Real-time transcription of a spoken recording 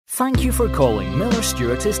Thank you for calling Miller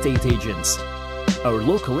Stewart Estate Agents. Our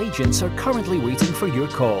local agents are currently waiting for your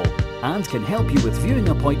call and can help you with viewing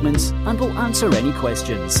appointments and will answer any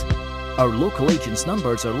questions. Our local agents'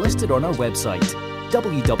 numbers are listed on our website,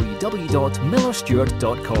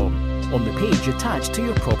 www.millerstewart.com, on the page attached to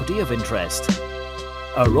your property of interest.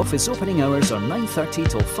 Our office opening hours are 9:30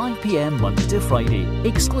 till 5 p.m. Monday to Friday,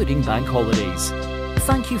 excluding bank holidays.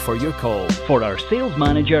 Thank you for your call. For our sales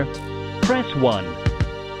manager, press 1.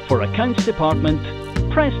 For accounts department,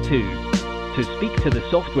 press 2. To speak to the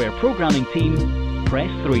software programming team,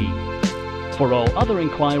 press 3. For all other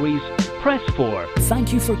inquiries, press 4.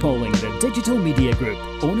 Thank you for calling the Digital Media Group,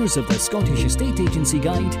 owners of the Scottish Estate Agency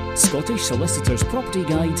Guide, Scottish Solicitors Property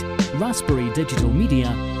Guide, Raspberry Digital Media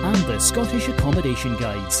and the Scottish Accommodation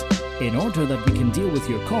Guides. In order that we can deal with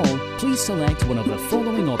your call, please select one of the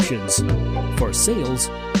following options. For sales,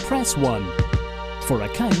 press 1. For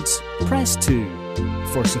accounts, press 2.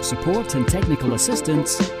 For support and technical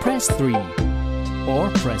assistance, press 3. Or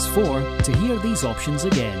press 4 to hear these options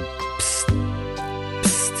again.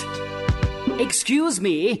 Excuse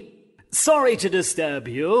me. Sorry to disturb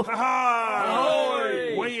you.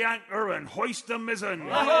 Ahoy! Weigh anchor and hoist the mizzen.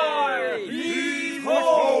 Ahoy! Heave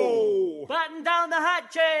ho! Batten down the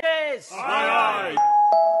hatches! Aye, aye!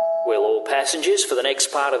 Will all passengers for the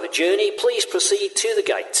next part of the journey please proceed to the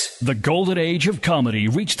gate? The golden age of comedy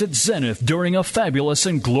reached its zenith during a fabulous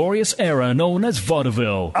and glorious era known as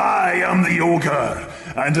vaudeville. I am the ogre,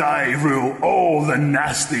 and I rule all the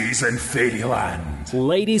nasties in Fairyland.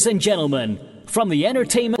 Ladies and gentlemen, from the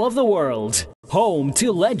entertainment of the world, home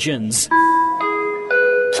to legends.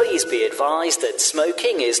 Please be advised that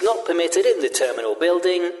smoking is not permitted in the terminal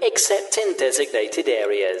building except in designated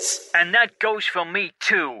areas. And that goes for me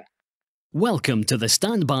too. Welcome to the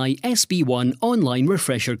Standby SB1 online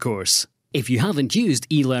refresher course. If you haven't used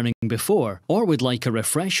e-learning before or would like a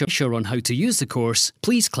refresher on how to use the course,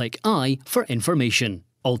 please click I for information.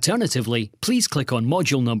 Alternatively, please click on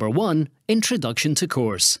module number 1, Introduction to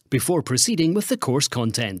Course, before proceeding with the course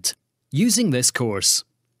content. Using this course.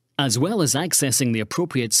 As well as accessing the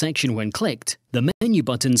appropriate section when clicked, the menu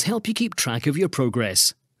buttons help you keep track of your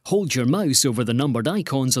progress. Hold your mouse over the numbered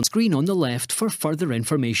icons on screen on the left for further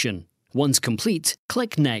information. Once complete,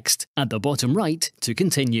 click Next at the bottom right to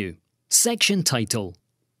continue. Section Title.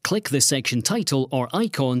 Click the section title or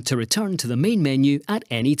icon to return to the main menu at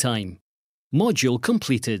any time. Module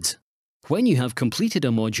completed. When you have completed a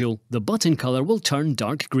module, the button colour will turn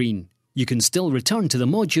dark green. You can still return to the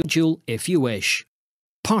module if you wish.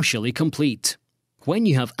 Partially complete. When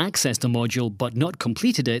you have accessed a module but not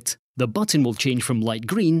completed it, the button will change from light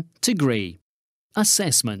green to grey.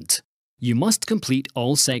 Assessment. You must complete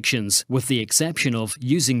all sections, with the exception of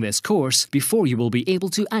using this course before you will be able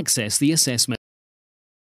to access the assessment.